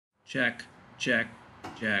Check, check,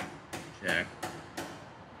 check, check,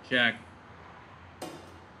 check.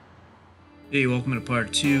 Hey, welcome to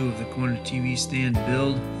part 2 of the corner TV stand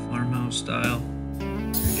build, farmhouse style. We're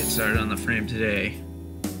gonna get started on the frame today.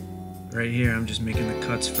 Right here, I'm just making the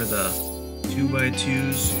cuts for the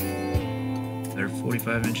 2x2s. They're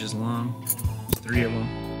 45 inches long. There's 3 of them.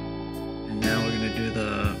 And now we're gonna do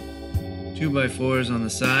the 2x4s on the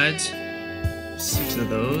sides. 6 of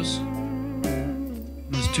those.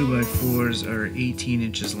 Those 2x4s are 18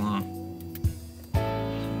 inches long. So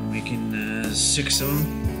I'm making 6 of them.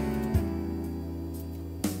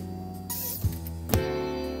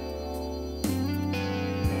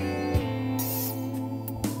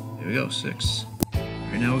 There we go, 6.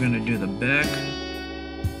 Right now we're going to do the back.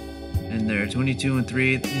 And they're 22 and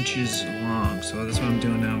 3/8 inches long. So that's what I'm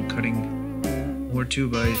doing now. I'm cutting more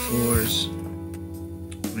 2x4s.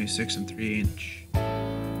 26 and 3"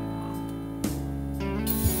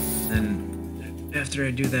 Then after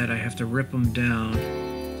I do that, I have to rip them down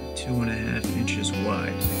to 2.5 inches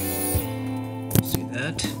wide. See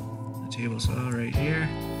that? The table saw right here.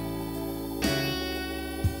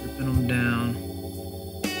 Ripping them down.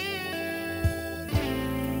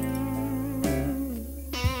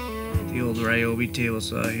 The old Ryobi table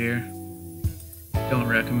saw here. Don't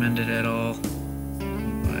recommend it at all.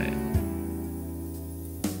 Don't buy it.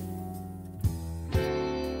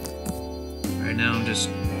 Right now I'm just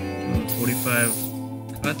 45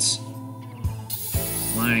 cuts,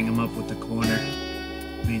 lining them up with the corner,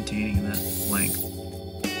 maintaining that length.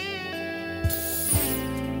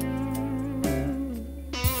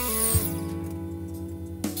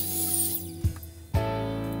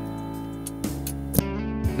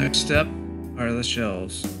 Next step are the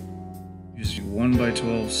shelves, using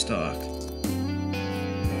 1x12 stock.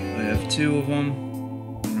 I have 2 of them.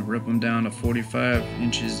 I'm going to rip them down to 45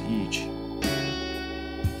 inches each.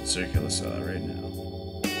 Circular saw right now.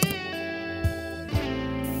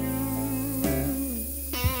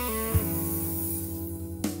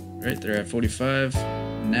 Right there at 45.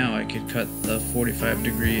 Now I could cut the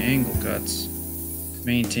 45-degree angle cuts,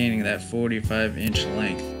 maintaining that 45-inch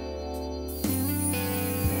length.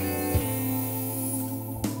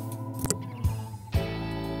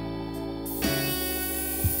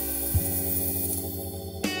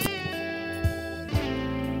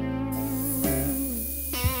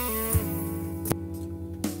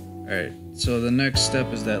 Alright, so the next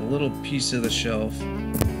step is that little piece of the shelf.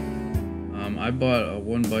 I bought a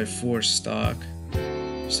 1x4 stock.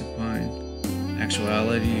 In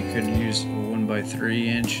actuality, you could use a 1x3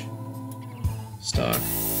 inch stock.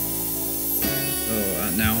 So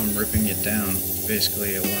now I'm ripping it down,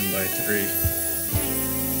 basically a 1x3.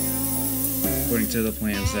 According to the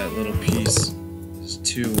plans, that little piece is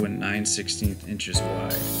 2 9/16 inches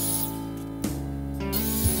wide.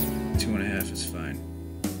 2.5 is fine.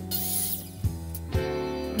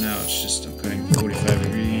 Now it's just I'm cutting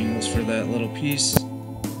 45-degree angles for that little piece.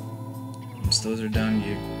 Once those are done,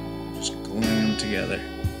 you're just gluing them together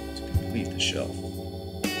to complete the shelf.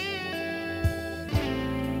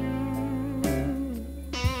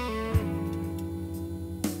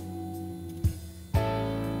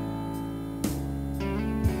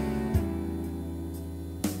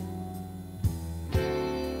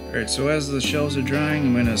 Alright, so as the shelves are drying,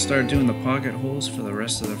 I'm going to start doing the pocket holes for the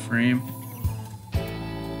rest of the frame.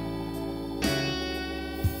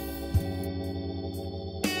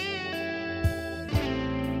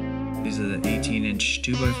 These are the 18-inch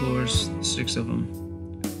 2x4s, 6 of them.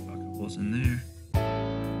 Pocket holes in there.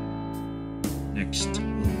 Next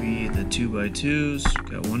will be the 2x2s.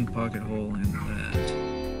 Got 1 pocket hole in that.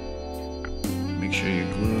 Make sure you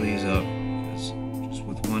glue these up, because just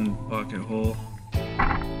with 1 pocket hole,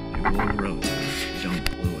 it will rotate if you don't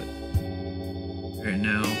glue it. Right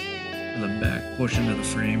now, for the back portion of the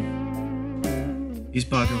frame, these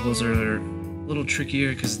pocket holes are a little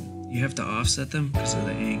trickier because you have to offset them because of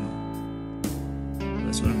the angle.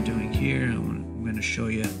 That's what I'm doing here. I'm going to show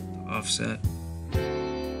you the offset. There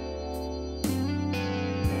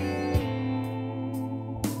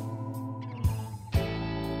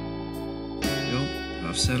you go.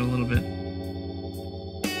 Offset a little bit.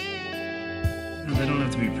 No, they don't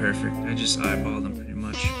have to be perfect. I just eyeball them pretty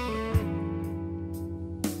much.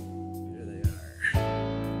 But here they are.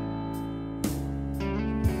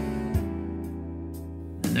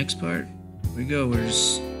 The next part, here we go. We're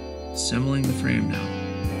just assembling the frame now.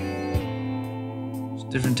 There's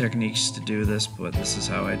different techniques to do this, but this is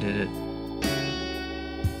how I did it.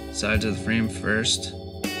 Sides of the frame first.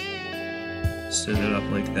 Set it up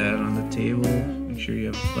like that on the table. Make sure you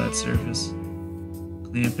have a flat surface.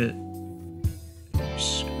 Clamp it.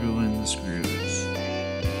 Screw in the screws.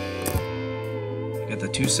 the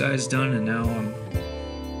two sides done, and now I'm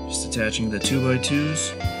just attaching the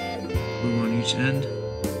 2x2s, glue on each end.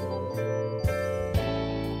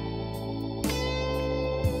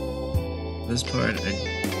 This part I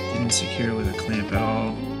didn't secure with a clamp at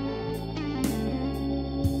all.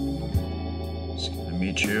 Just gotta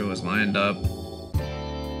make sure it was lined up.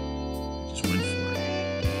 Just went for it.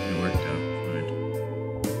 It worked out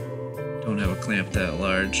fine. Don't have a clamp that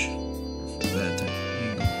large for that type of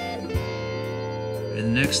angle.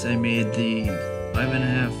 And next I made the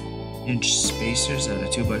 5.5-inch spacers out of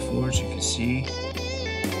 2x4, as you can see.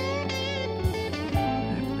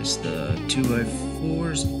 And I placed the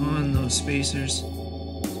 2x4s on those spacers,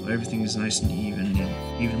 so everything is nice and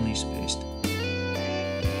evenly spaced.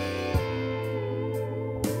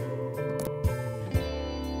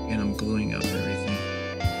 And I'm gluing up everything,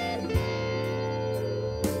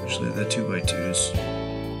 especially the 2x2s.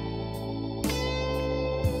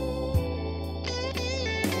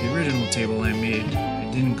 The original table I made, I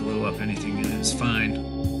didn't glue up anything and it's fine.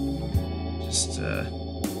 Just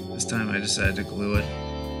this time I decided to glue it.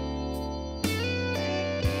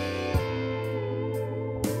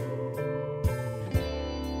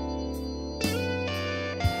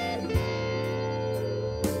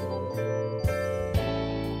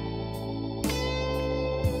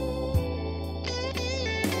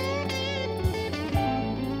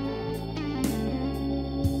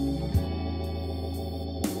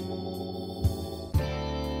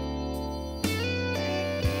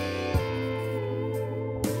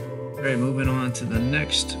 Alright, moving on to the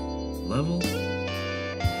next level.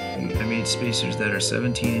 I made spacers that are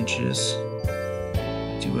 17 inches,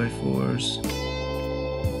 2x4s.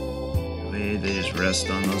 That way they just rest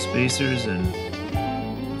on those spacers and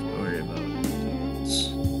don't worry about it.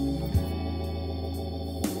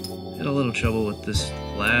 Had a little trouble with this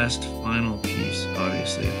last final piece.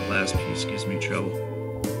 Obviously, the last piece gives me trouble.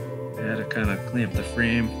 I had to kind of clamp the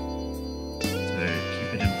frame to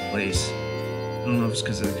keep it in place. I don't know if it's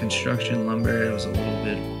because of the construction lumber, it was a little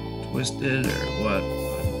bit twisted or what,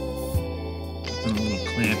 but nothing a little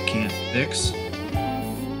clamp can't fix. Here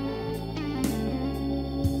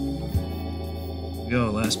we go,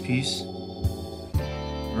 last piece.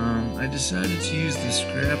 I decided to use the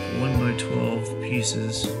scrap 1x12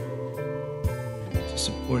 pieces to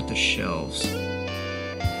support the shelves.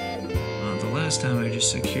 The last time I just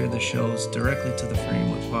secured the shelves directly to the frame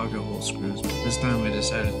with pocket hole screws, but this time I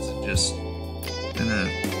decided to just kind of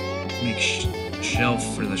make a shelf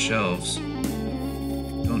for the shelves.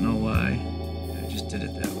 Don't know why, I just did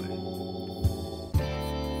it that way.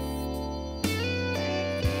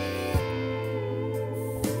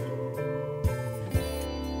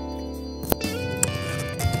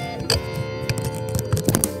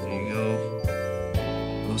 There you go.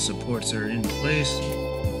 Those supports are in place.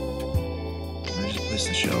 I just place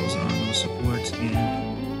the shelves on those supports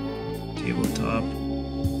and tabletop.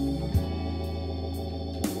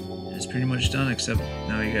 Pretty much done, except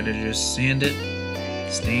now you gotta just sand it,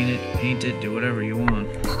 stain it, paint it, do whatever you want.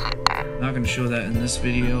 I'm not gonna show that in this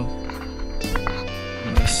video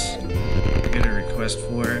unless I get a request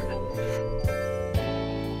for it.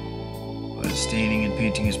 But staining and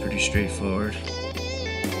painting is pretty straightforward.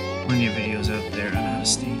 Plenty of videos out there on how to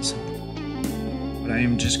stain something. But I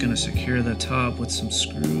am just gonna secure the top with some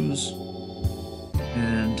screws,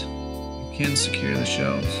 and you can secure the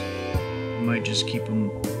shelves. You might just keep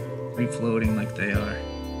them free-floating like they are.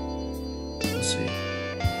 We'll see.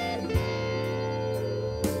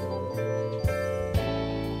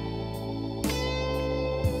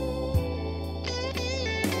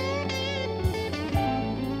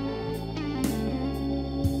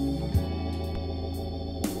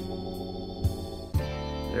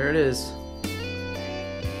 There it is.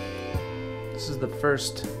 This is the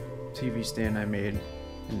first TV stand I made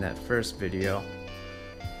in that first video.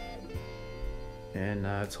 And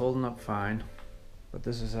it's holding up fine, but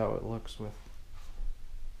this is how it looks with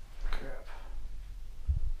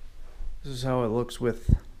This is how it looks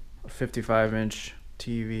with a 55-inch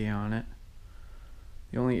TV on it.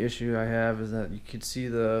 The only issue I have is that you can see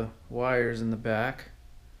the wires in the back,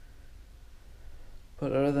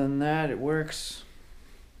 but other than that it works.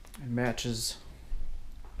 It matches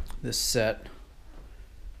this set.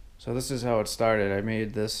 So this is how it started. I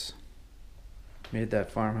made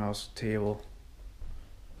that farmhouse table,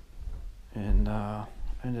 and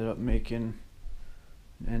ended up making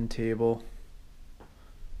an end table,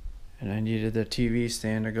 and I needed the TV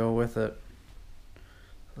stand to go with it.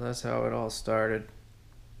 So that's how it all started.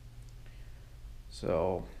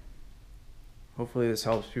 So hopefully this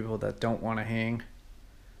helps people that don't want to hang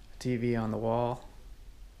a TV on the wall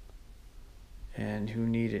and who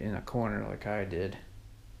need it in a corner like I did.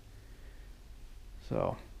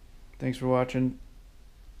 So, thanks for watching.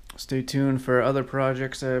 Stay tuned for other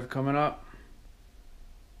projects I have coming up.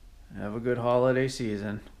 Have a good holiday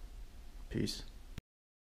season. Peace.